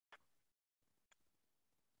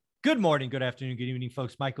Good morning, good afternoon, good evening,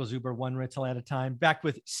 folks. Michael Zuber, one rental at a time, back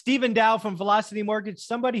with Stephen Dow from Velocity Mortgage,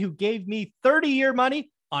 somebody who gave me 30-year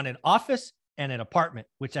money on an office and an apartment,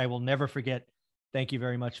 which I will never forget. Thank you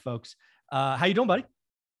very much, folks. How you doing, buddy?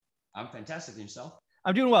 I'm fantastic. And yourself?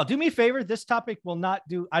 I'm doing well. Do me a favor. This topic will not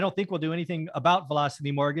do, I don't think we'll do anything about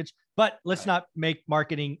Velocity Mortgage, but let's not make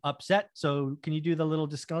marketing upset. So can you do the little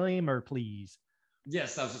disclaimer, please?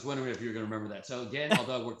 Yes, I was just wondering if you were going to remember that. So again,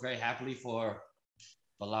 although I work very happily for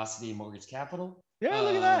Velocity Mortgage Capital. Yeah,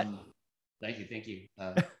 look at that. Thank you.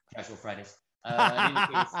 Casual Fridays.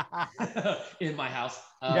 In my house.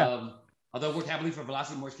 Although I work happily for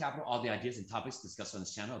Velocity Mortgage Capital, all the ideas and topics discussed on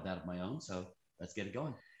this channel are that of my own. So let's get it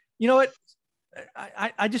going. You know what?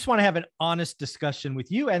 I just want to have an honest discussion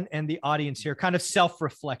with you and the audience here, kind of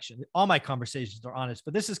self-reflection. All my conversations are honest,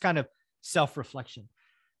 but this is kind of self-reflection.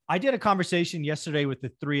 I did a conversation yesterday with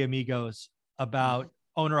the three amigos about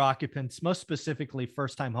owner occupants, most specifically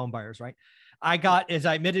first-time home buyers, right? I got, as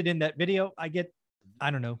I admitted in that video, I get,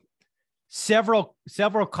 I don't know, several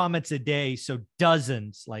comments a day. So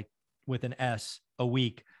dozens, like with an S, a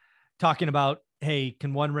week, talking about, hey,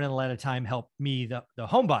 can one rental at a time help me, the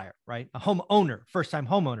home buyer, right? A home owner, first-time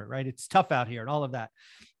homeowner, right? It's tough out here and all of that.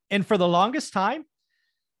 And for the longest time,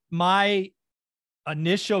 my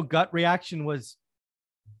initial gut reaction was,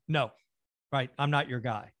 no, right? I'm not your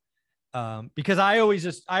guy. Because I always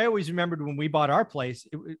remembered when we bought our place,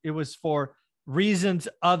 it was for reasons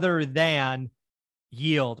other than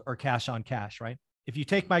yield or cash on cash, right? If you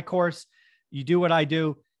take my course, you do what I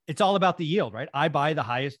do, it's all about the yield, right? I buy the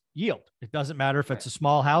highest yield. It doesn't matter if it's a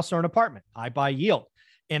small house or an apartment. I buy yield.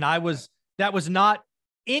 And that was not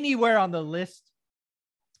anywhere on the list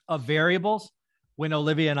of variables when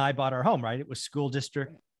Olivia and I bought our home, right? It was school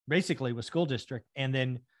district, basically was school district. And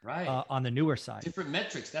then on the newer side, different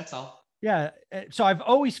metrics. That's all. Yeah. So I've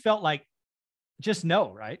always felt like just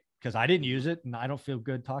no, right? Because I didn't use it and I don't feel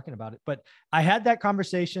good talking about it. But I had that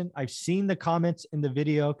conversation. I've seen the comments in the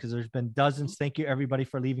video because there's been dozens. Thank you, everybody,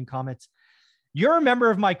 for leaving comments. You're a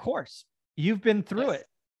member of my course. You've been through it.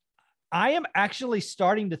 I am actually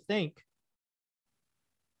starting to think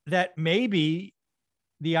that maybe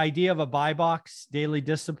the idea of a buy box, daily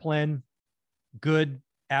discipline, good,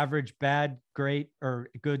 average, bad, great, or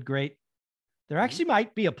good, great, there actually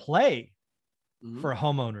might be a play for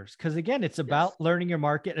homeowners. Because again, it's about learning your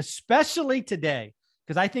market, especially today.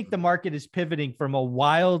 Because I think the market is pivoting from a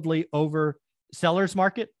wildly over seller's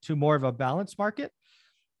market to more of a balanced market.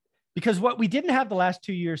 Because what we didn't have the last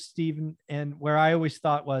 2 years, Stephen, and where I always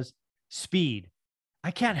thought was speed.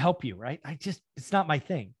 I can't help you, right? It's not my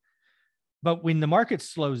thing. But when the market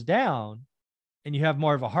slows down and you have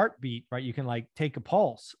more of a heartbeat, right? You can like take a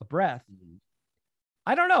pulse, a breath.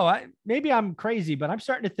 I don't know. Maybe I'm crazy, but I'm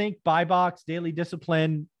starting to think buy box, daily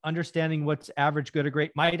discipline, understanding what's average, good, or great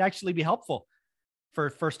might actually be helpful for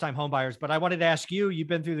first-time home buyers. But I wanted to ask you, you've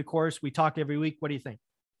been through the course. We talk every week. What do you think?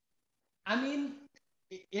 I mean,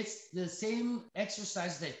 it's the same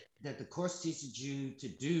exercise that the course teaches you to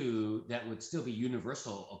do that would still be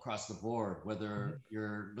universal across the board, whether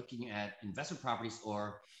you're looking at investment properties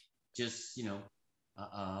or just,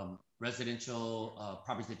 residential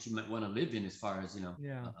properties that you might want to live in, as far as,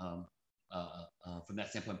 from that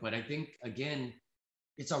standpoint. But I think, again,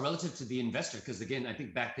 it's all relative to the investor. Because again, I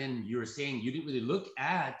think back then you were saying you didn't really look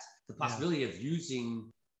at the possibility of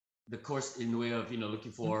using the course in the way of,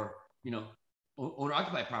 looking for, owner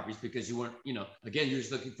occupied properties, because you weren't, again, you're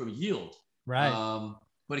just looking for yield. Right.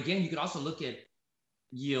 But again, you could also look at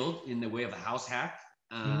yield in the way of a house hack.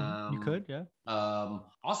 You could, yeah.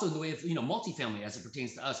 Also in the way of, multifamily as it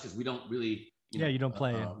pertains to us, because we don't really, you don't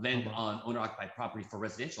play lend on owner occupied property for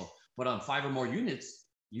residential, but on 5 or more units,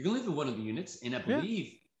 you can live in one of the units. And I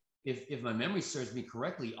believe, if my memory serves me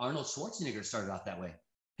correctly, Arnold Schwarzenegger started out that way.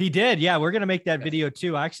 He did. Yeah. We're going to make that video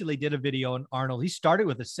too. I actually did a video on Arnold. He started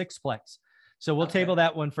with a sixplex. So we'll table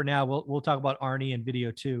that one for now. We'll talk about Arnie in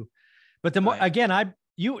video too. But the more, again,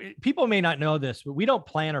 people may not know this, but we don't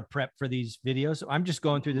plan or prep for these videos. So I'm just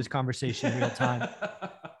going through this conversation in real time.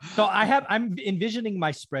 So I'm envisioning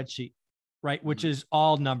my spreadsheet, right? Which is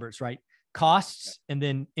all numbers, right? Costs and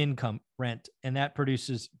then income, rent. And that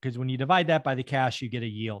produces, because when you divide that by the cash, you get a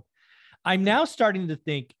yield. I'm now starting to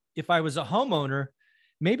think, if I was a homeowner,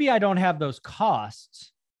 maybe I don't have those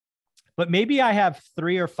costs, but maybe I have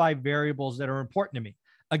 3 or 5 variables that are important to me.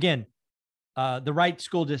 Again, the right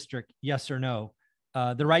school district, yes or no.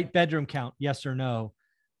 The right bedroom count, yes or no.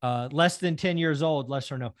 Less than 10 years old,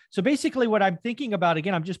 yes or no. So basically what I'm thinking about,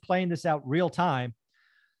 again, I'm just playing this out real time.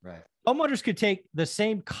 Right. Homeowners could take the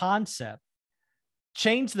same concept,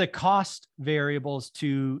 change the cost variables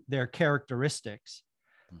to their characteristics,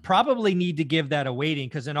 probably need to give that a weighting,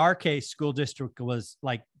 because in our case, school district was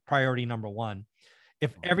like priority number one.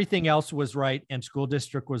 If everything else was right and school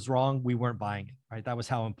district was wrong, we weren't buying it, right? That was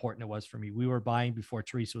how important it was for me. We were buying before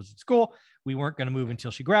Teresa was in school. We weren't going to move until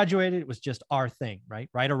she graduated. It was just our thing, right?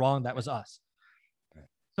 Right or wrong, that was us.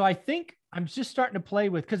 So I think I'm just starting to play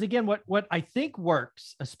with, because again, what I think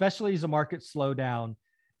works, especially as the market slow down,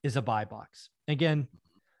 is a buy box. Again,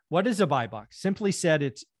 what is a buy box? Simply said,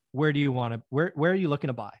 it's where do you want to, where are you looking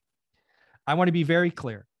to buy? I want to be very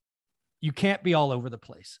clear. You can't be all over the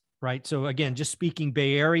place, right? So again, just speaking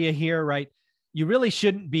Bay Area here, right? You really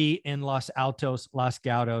shouldn't be in Los Altos, Los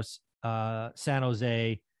Gatos, San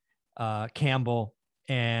Jose, Campbell,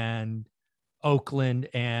 and Oakland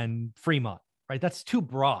and Fremont, right? That's too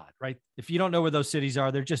broad, right? If you don't know where those cities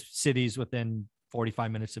are, they're just cities within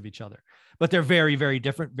 45 minutes of each other, but they're very, very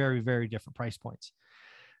different, very, very different price points.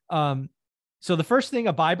 So the first thing,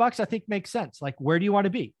 a buy box, I think makes sense. Like, where do you want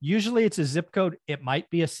to be? Usually it's a zip code. It might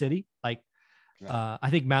be a city. Like,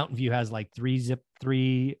 I think Mountain View has like three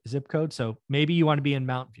zip codes. So maybe you want to be in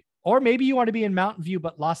Mountain View, or maybe you want to be in Mountain View,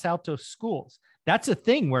 but Los Altos schools. That's a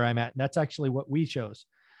thing where I'm at. And that's actually what we chose.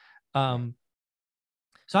 So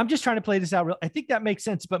I'm just trying to play this out. I think that makes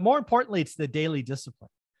sense, but more importantly, it's the daily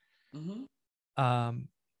discipline. And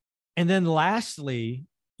then lastly,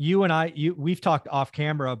 you and we've talked off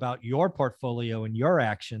camera about your portfolio and your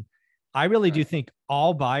action. I really do think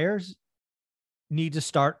all buyers need to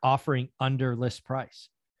start offering under list price.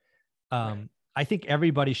 I think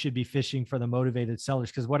everybody should be fishing for the motivated sellers,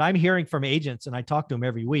 because what I'm hearing from agents, and I talk to them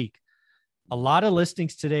every week, a lot of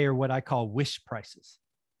listings today are what I call wish prices.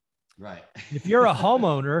 Right. If you're a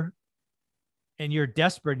homeowner and you're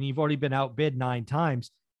desperate and you've already been outbid 9 times,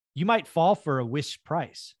 you might fall for a wish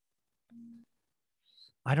price.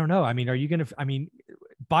 I don't know. I mean, are you going to,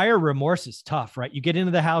 buyer remorse is tough, right? You get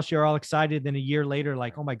into the house, you're all excited. Then a year later,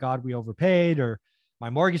 like, oh my God, we overpaid, or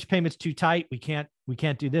my mortgage payment's too tight. We can't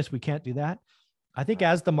do this. We can't do that. I think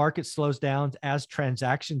as the market slows down, as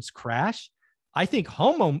transactions crash, I think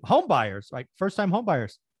home buyers, like first time home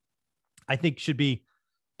buyers, I think should be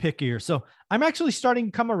pickier. So I'm actually starting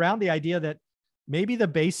to come around the idea that maybe the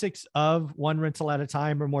basics of one rental at a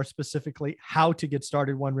time, or more specifically, how to get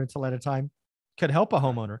started one rental at a time, could help a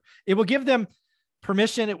homeowner. It will give them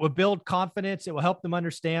permission. It will build confidence. It will help them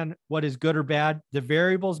understand what is good or bad. The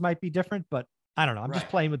variables might be different, but I don't know. I'm just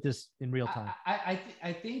playing with this in real time. I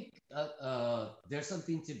think there's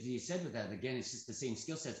something to be said with that. Again, it's just the same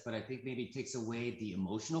skill sets, but I think maybe it takes away the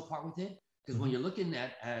emotional part with it. Because when you're looking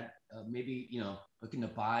at maybe, looking to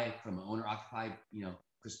buy from an owner occupied,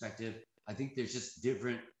 perspective, I think there's just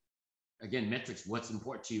different, again, metrics, what's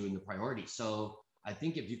important to you and the priority. So I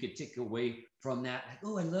think if you could take away from that, like,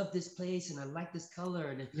 oh, I love this place and I like this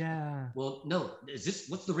color. And well, no,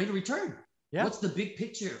 what's the rate of return? Yeah. What's the big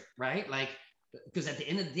picture, right? Like, because at the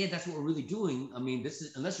end of the day, that's what we're really doing. I mean, this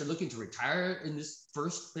is, unless you're looking to retire in this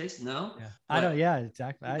first place, no. Yeah. I don't,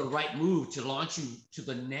 exactly. The right move to launch you to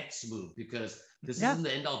the next move, because this isn't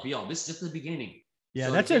the end all be all. This is just the beginning. Yeah,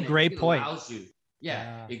 so that's again, a great point.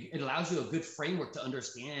 It allows you a good framework to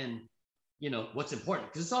understand, what's important,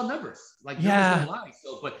 because it's all numbers. Like numbers don't lie.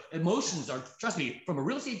 So, but emotions are, trust me, from a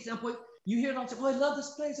real estate standpoint, you hear it all the time. Oh, I love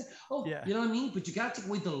this place. Oh, you know what I mean? But you got to take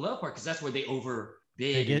away the love part, because that's where they overbid.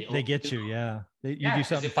 They get you. Yeah. You do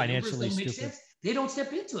something financially stupid. Sense, they don't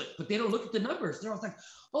step into it, but they don't look at the numbers. They're always like,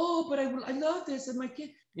 oh, but I love this and my kid,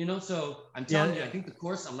 so I'm telling you, I think the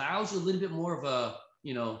course allows you a little bit more of a,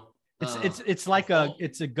 it's like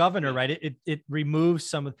it's a governor, right? It removes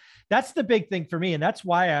some of, that's the big thing for me. And that's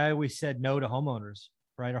why I always said no to homeowners,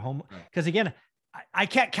 right? Because again, I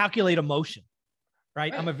can't calculate emotion,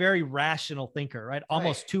 right? I'm a very rational thinker, right?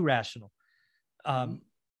 Almost too rational.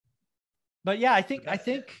 But yeah, I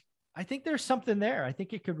think there's something there. I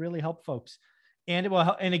think it could really help folks. And it will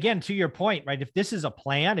help. And again, to your point, right? If this is a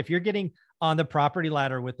plan, if you're getting on the property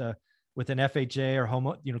ladder with an FHA or home,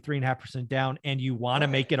 3.5% down, and you want to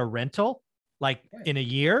make it a rental, like in a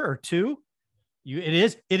year or two,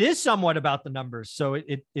 it is somewhat about the numbers. So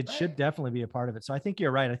it should definitely be a part of it. So I think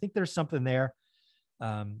you're right. I think there's something there.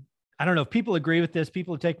 I don't know if people agree with this.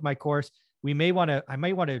 People who take my course, I may want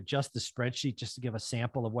to adjust the spreadsheet just to give a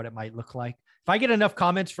sample of what it might look like. If I get enough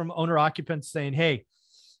comments from owner occupants saying, hey,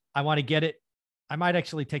 I want to get it, I might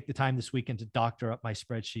actually take the time this weekend to doctor up my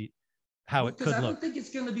spreadsheet, how it could look. I don't think it's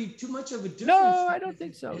going to be too much of a difference. No, I don't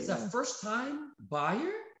think so. As a first time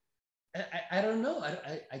buyer, I don't know.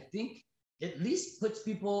 I think it at least puts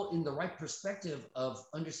people in the right perspective of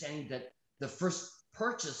understanding that the first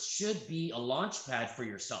purchase should be a launch pad for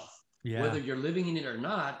yourself. Yeah. Whether you're living in it or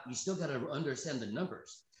not, you still got to understand the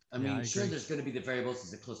numbers. I mean, sure, there's going to be the variables.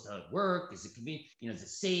 Is it close to work? Is it convenient? You know, is it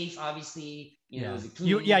safe? Obviously, you know, is it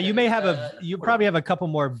clean? You may have you probably have a couple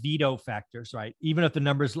more veto factors, right? Even if the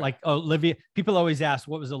numbers like Olivia, people always ask,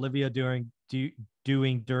 what was Olivia doing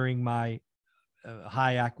during my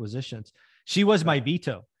high acquisitions? She was my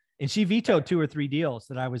veto, and she vetoed 2 or 3 deals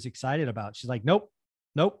that I was excited about. She's like, nope.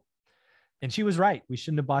 And she was right. We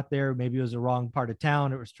shouldn't have bought there. Maybe it was the wrong part of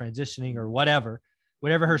town. It was transitioning or whatever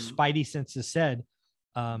her spidey senses said.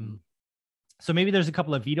 So maybe there's a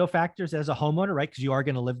couple of veto factors as a homeowner, right? Because you are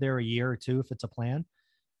going to live there a year or 2 if it's a plan.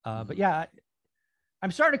 But yeah,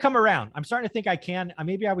 I'm starting to come around. I'm starting to think I can.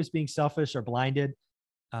 Maybe I was being selfish or blinded.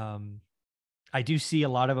 I do see a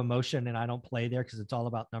lot of emotion, and I don't play there because it's all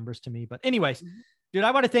about numbers to me. But anyways, dude,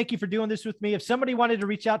 I want to thank you for doing this with me. If somebody wanted to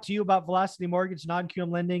reach out to you about Velocity Mortgage, non-QM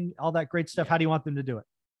lending, all that great stuff, how do you want them to do it?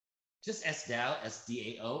 Just SDAO,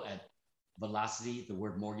 SDAO at Velocity, the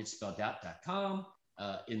word mortgage spelled out.com.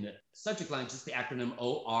 In the subject line, just the acronym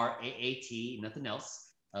ORAAT, nothing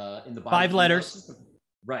else. In the body 5 letters.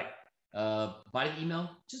 Right. Body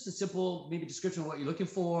email, just a simple maybe description of what you're looking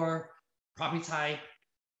for, property type,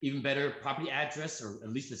 even better, property address, or at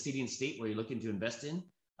least the city and state where you're looking to invest in,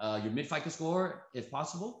 your mid-FICO score, if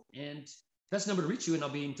possible, and best number to reach you, and I'll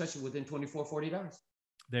be in touch within 24, 48 hours.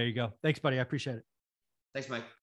 There you go. Thanks, buddy. I appreciate it. Thanks, Mike.